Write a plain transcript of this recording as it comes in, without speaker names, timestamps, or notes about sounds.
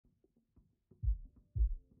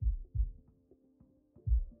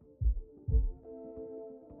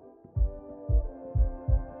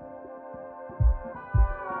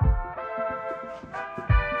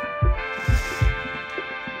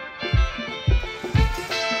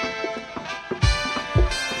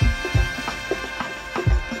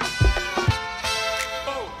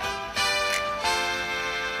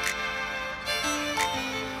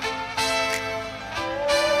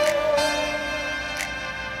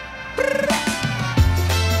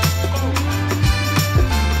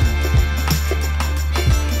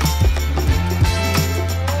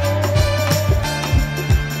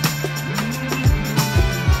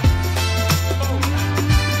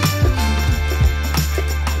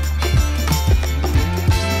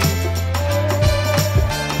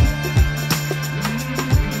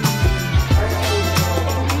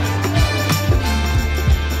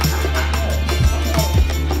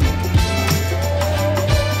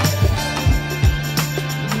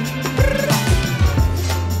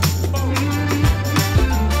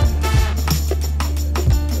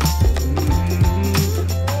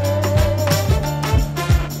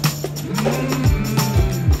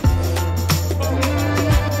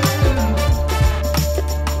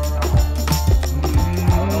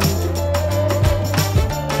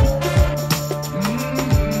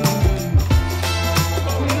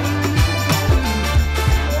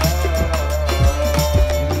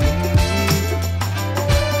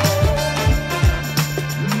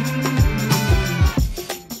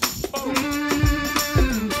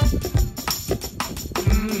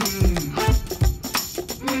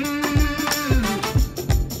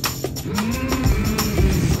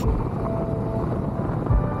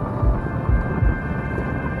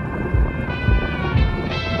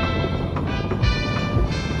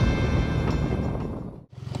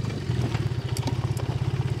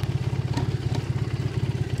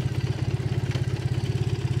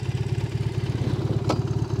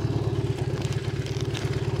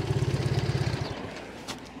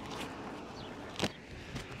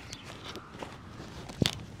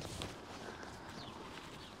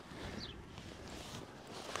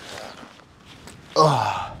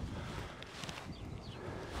Oh,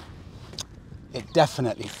 it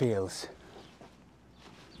definitely feels,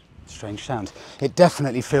 strange sound, it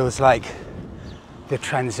definitely feels like the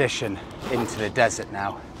transition into the desert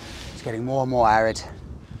now. It's getting more and more arid,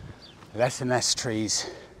 less and less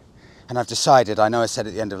trees, and I've decided, I know I said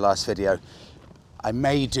at the end of the last video, I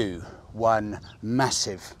may do one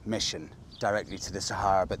massive mission directly to the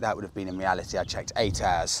Sahara, but that would have been, in reality, I checked, 8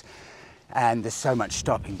 hours. And there's so much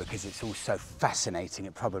stopping because it's all so fascinating,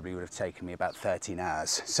 it probably would have taken me about 13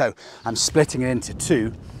 hours. So I'm splitting it into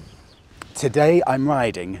 2. Today I'm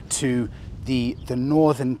riding to the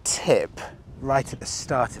northern tip, right at the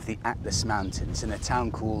start of the Atlas Mountains, in a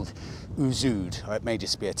town called Ouzoud, or it may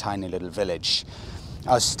just be a tiny little village.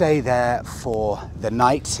 I'll stay there for the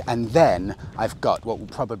night, and then I've got what will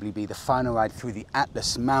probably be the final ride through the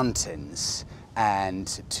Atlas Mountains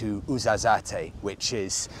and to Ouzoud, which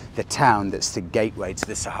is the town that's the gateway to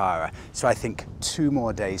the Sahara. So I think 2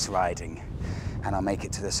 more days riding and I'll make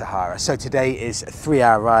it to the Sahara. So today is a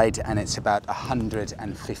 3-hour ride and it's about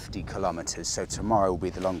 150 kilometers. So tomorrow will be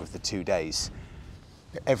the longer of the 2 days.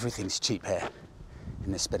 But everything's cheap here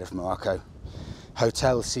in this bit of Morocco.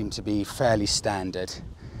 Hotels seem to be fairly standard.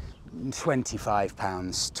 £25,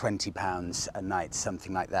 £20 a night,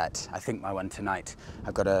 something like that. I think my one tonight,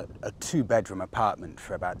 I've got a 2-bedroom apartment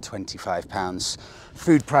for about £25.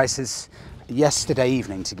 Food prices, yesterday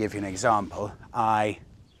evening, to give you an example, and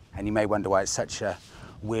you may wonder why it's such a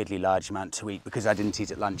weirdly large amount to eat, because I didn't eat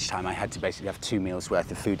at lunchtime. I had to basically have 2 meals worth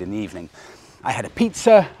of food in the evening. I had a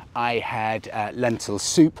pizza, I had lentil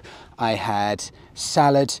soup, I had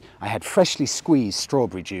salad, I had freshly squeezed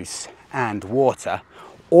strawberry juice and water.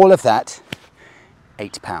 All of that,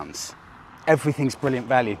 £8. Everything's brilliant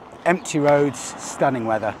value. Empty roads, stunning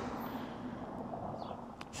weather.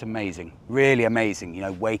 It's amazing, really amazing, you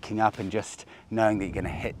know, waking up and just knowing that you're going to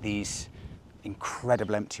hit these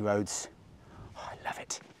incredible empty roads. Oh, I love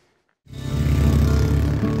it.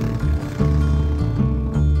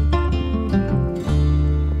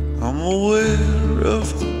 I'm aware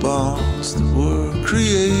of the bonds that were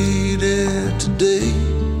created today.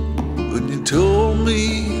 When you told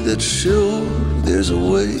me that sure there's a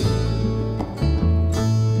way.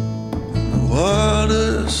 The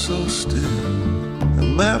water's so still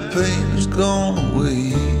and my pain has gone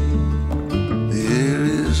away. The air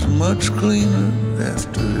is much cleaner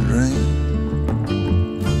after it rains.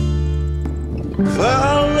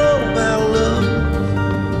 Follow my love,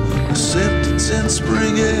 acceptance in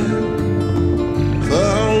spring air.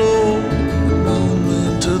 Follow the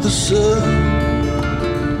moon into the sun.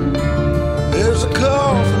 There's a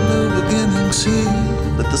call for new beginnings here.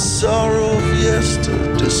 Let the sorrow of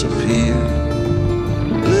yesterday disappear.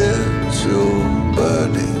 Let your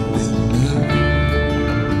body be new.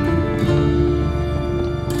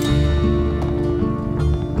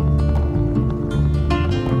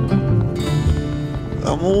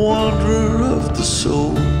 I'm a wanderer of the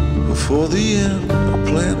soul. Before the end I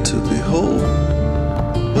plan to behold,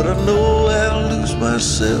 but I know I'll lose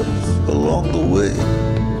myself along the way.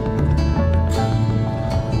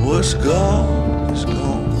 What's gone is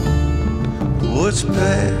gone. What's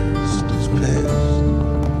past is past.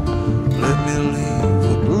 Let me leave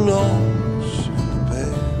what belongs in the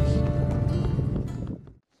past.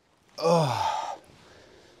 Oh,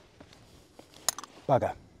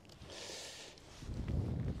 bugger.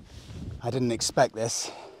 I didn't expect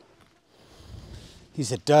this.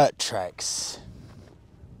 These are dirt tracks.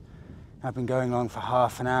 I've been going along for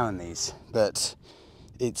half an hour on these, but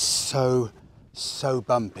it's so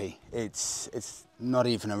bumpy. It's not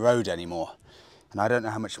even a road anymore. And I don't know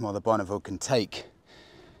how much more the Bonneville can take.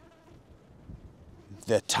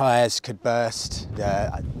 The tyres could burst,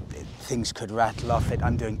 things could rattle off it.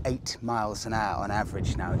 I'm doing 8 miles an hour on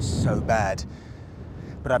average now. It's so bad.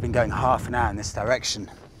 But I've been going half an hour in this direction.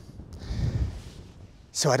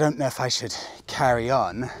 So I don't know if I should carry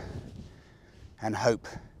on and hope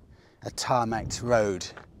a tarmacked road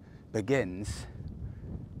begins,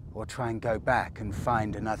 or try and go back and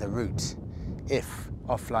find another route, if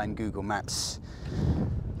offline Google Maps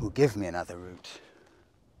will give me another route.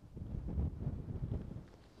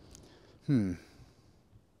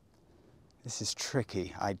 This is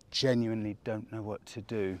tricky. I genuinely don't know what to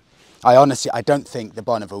do. I don't think the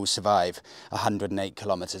Bonneville will survive 108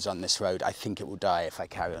 kilometers on this road. I think it will die if I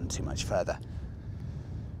carry on too much further.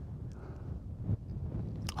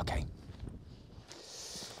 Okay.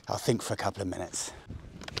 I'll think for a couple of minutes.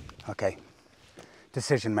 Okay.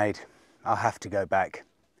 Decision made. I'll have to go back.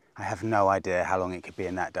 I have no idea how long it could be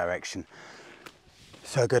in that direction.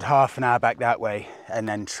 So a good half an hour back that way, and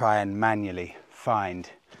then try and manually find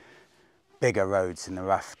bigger roads in the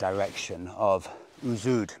rough direction of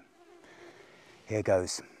Ouzoud. Here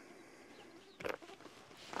goes.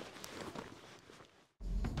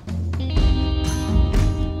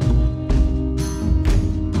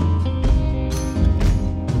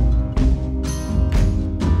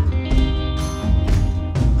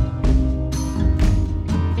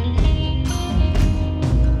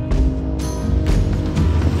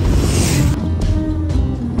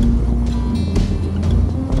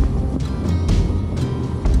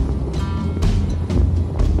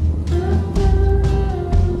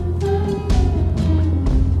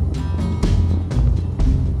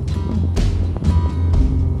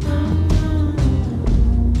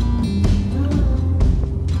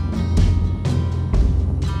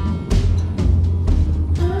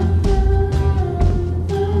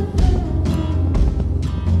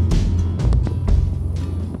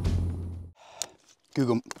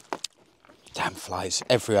 Google, damn flies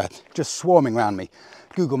everywhere, just swarming around me.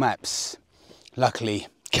 Google Maps luckily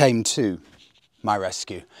came to my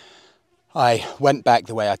rescue. I went back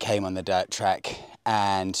the way I came on the dirt track,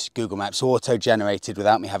 and Google Maps auto-generated,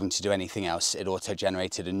 without me having to do anything else, it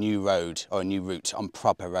auto-generated a new road or a new route on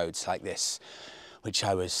proper roads like this, which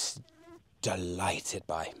I was delighted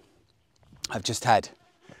by. I've just had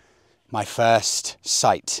my first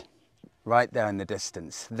sight right there in the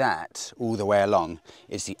distance. That, all the way along,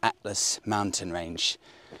 is the Atlas mountain range.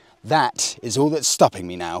 That is all that's stopping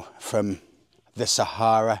me now from the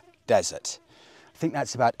Sahara Desert. I think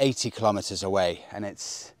that's about 80 kilometers away, and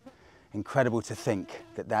it's incredible to think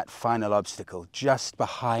that that final obstacle just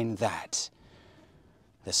behind that,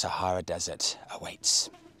 the Sahara Desert,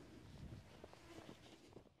 awaits.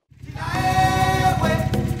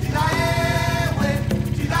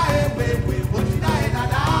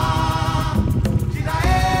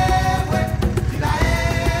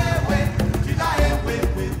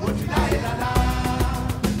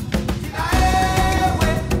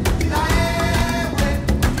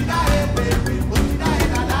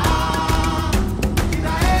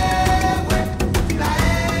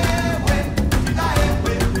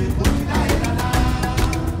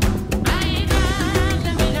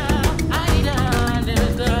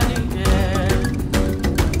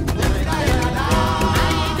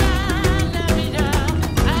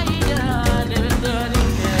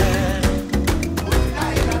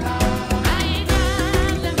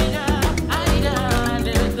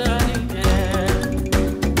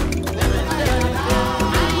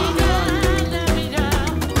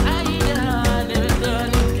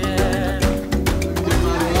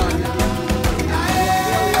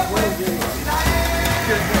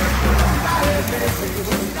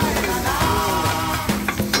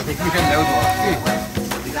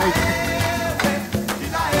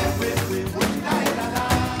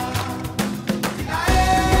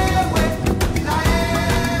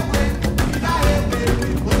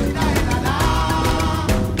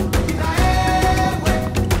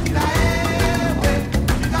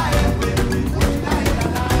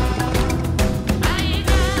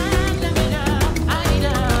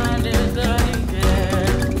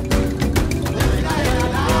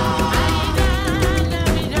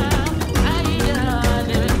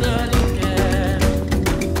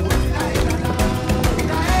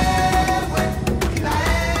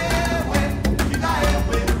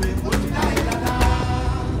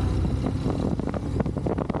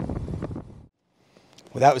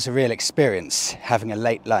 Well, that was a real experience, having a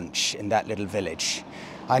late lunch in that little village.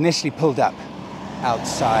 I initially pulled up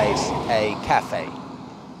outside a cafe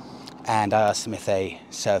and I asked him if they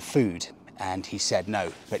serve food, and he said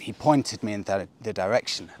no, but he pointed me in the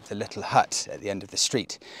direction of the little hut at the end of the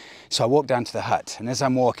street. So I walked down to the hut, and as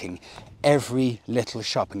I'm walking, every little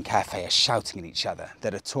shop and cafe are shouting at each other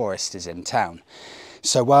that a tourist is in town.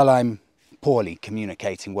 So while I'm poorly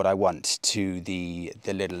communicating what I want to the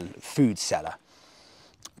little food seller,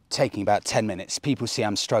 taking about 10 minutes, people see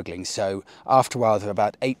I'm struggling, so after a while there are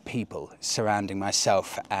about 8 people surrounding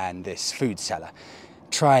myself and this food seller,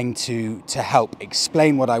 trying to help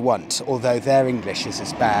explain what I want, although their English is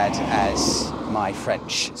as bad as my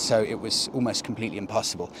French, so it was almost completely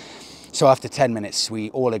impossible. So after 10 minutes, we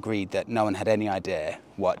all agreed that no one had any idea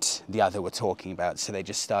what the other were talking about, so they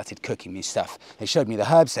just started cooking me stuff. They showed me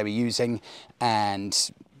the herbs they were using, and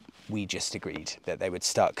we just agreed that they would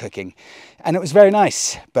start cooking. And it was very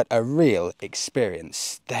nice, but a real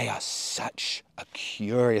experience. They are such a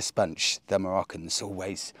curious bunch, the Moroccans,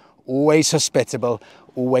 always hospitable,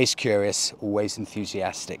 always curious, always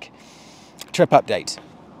enthusiastic. Trip update.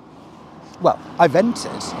 Well, I've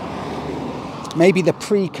entered maybe the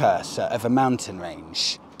precursor of a mountain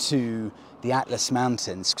range to the Atlas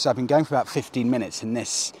Mountains, because I've been going for about 15 minutes in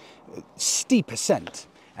this steep ascent.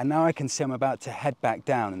 And now I can see I'm about to head back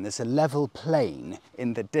down, and there's a level plain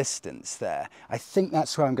in the distance there. I think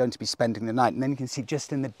that's where I'm going to be spending the night. And then you can see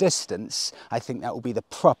just in the distance, I think that will be the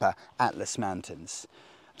proper Atlas Mountains.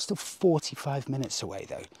 I'm still 45 minutes away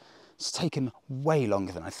though. It's taken way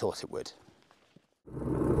longer than I thought it would.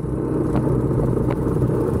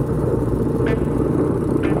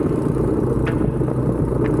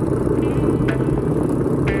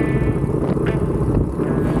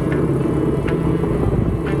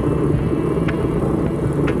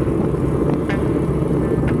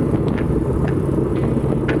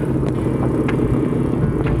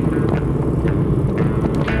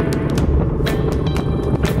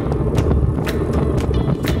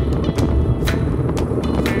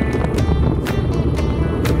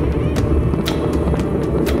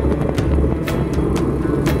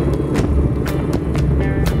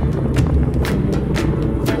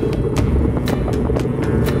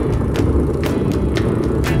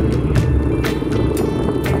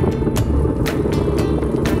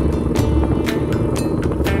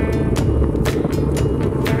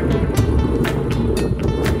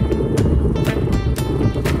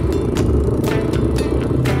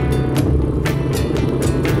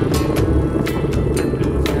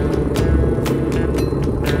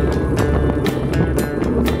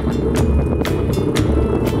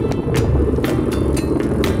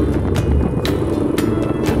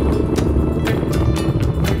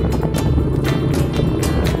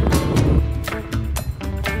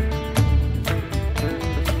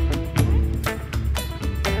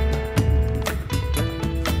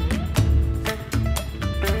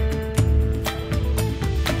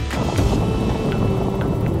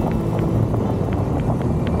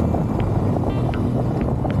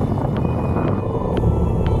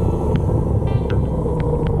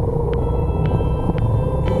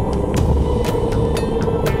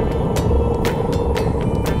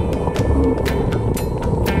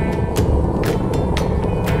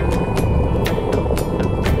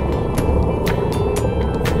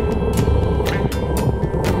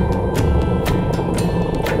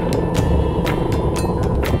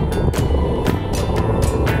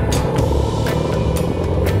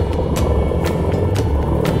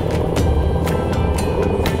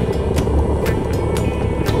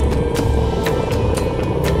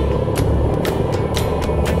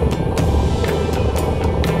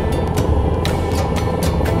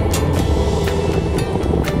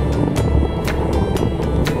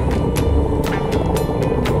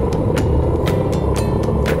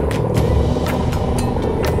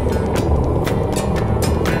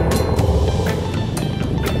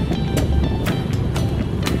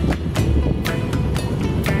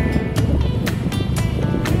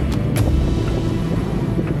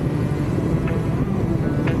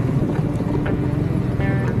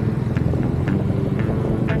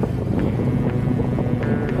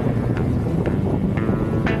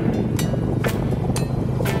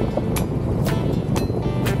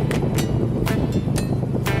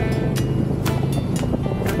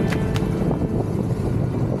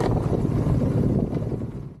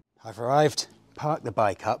 I've arrived, parked the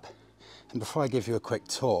bike up, and before I give you a quick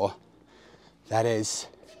tour, that is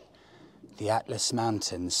the Atlas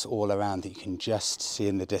Mountains all around that you can just see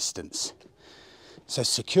in the distance. So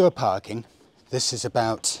secure parking, this is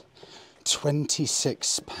about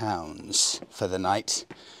 £26 for the night.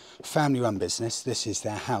 Family-run business, this is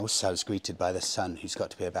their house. I was greeted by the son, who's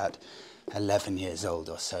got to be about 11 years old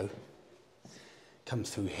or so. Come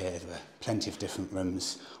through here, there are plenty of different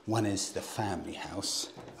rooms. One is the family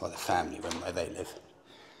house, or the family room where they live.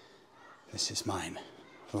 This is mine,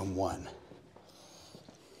 room 1.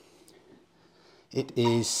 It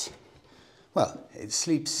is, well, it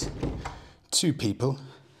sleeps 2 people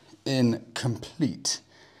in complete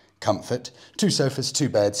comfort. 2 sofas, 2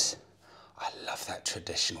 beds. I love that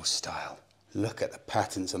traditional style. Look at the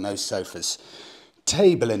patterns on those sofas.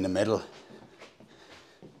 Table in the middle.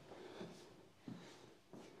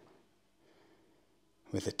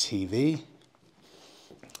 With a TV.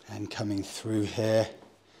 And coming through here,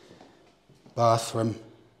 bathroom.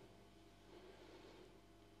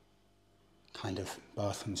 Kind of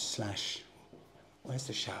bathroom slash, where's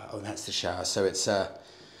the shower? Oh, that's the shower. So it's a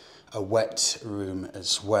wet room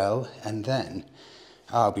as well. And then,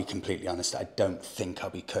 I'll be completely honest, I don't think I'll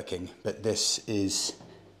be cooking, but this is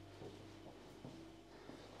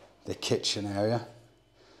the kitchen area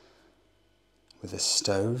with a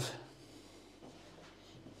stove.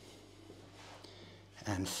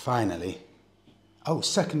 And finally, oh,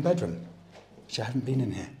 second bedroom, which I haven't been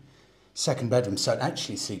in here. Second bedroom, so it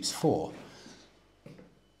actually sleeps 4.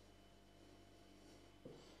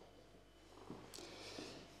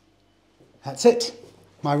 That's it.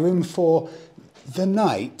 my room for the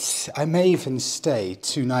night. I may even stay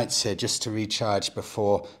 2 nights here just to recharge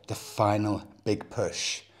before the final big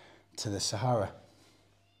push to the Sahara.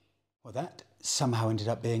 Well, that somehow ended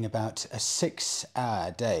up being about a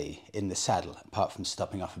 6-hour day in the saddle, apart from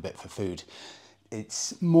stopping off a bit for food.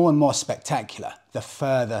 It's more and more spectacular the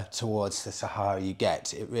further towards the Sahara you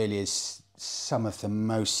get. It really is some of the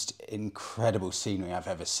most incredible scenery I've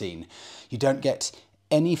ever seen. You don't get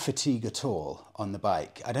any fatigue at all on the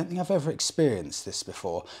bike. I don't think I've ever experienced this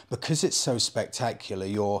before. Because it's so spectacular,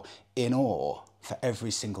 you're in awe for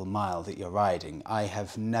every single mile that you're riding. I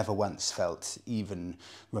have never once felt even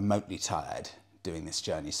remotely tired doing this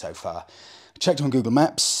journey so far. I checked on Google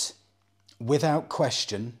Maps. Without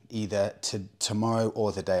question, either tomorrow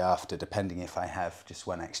or the day after, depending if I have just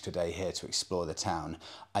one extra day here to explore the town,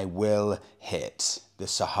 I will hit the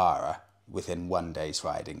Sahara within 1 day's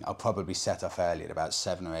riding. I'll probably set off early at about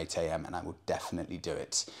 7 or 8 a.m. and I will definitely do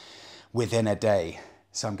it within a day.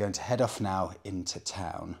 So I'm going to head off now into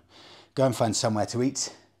town, go and find somewhere to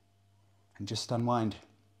eat and just unwind.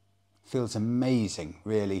 Feels amazing,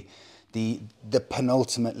 really. The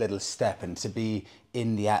penultimate little step, and to be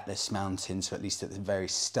in the Atlas Mountains, or at least at the very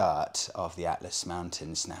start of the Atlas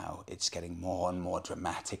Mountains now, it's getting more and more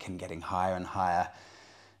dramatic and getting higher and higher.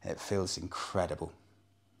 It feels incredible.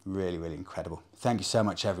 Really, really incredible. Thank you so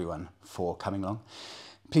much, everyone, for coming along.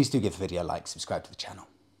 Please do give the video a like, subscribe to the channel.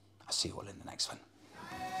 I'll see you all in the next one.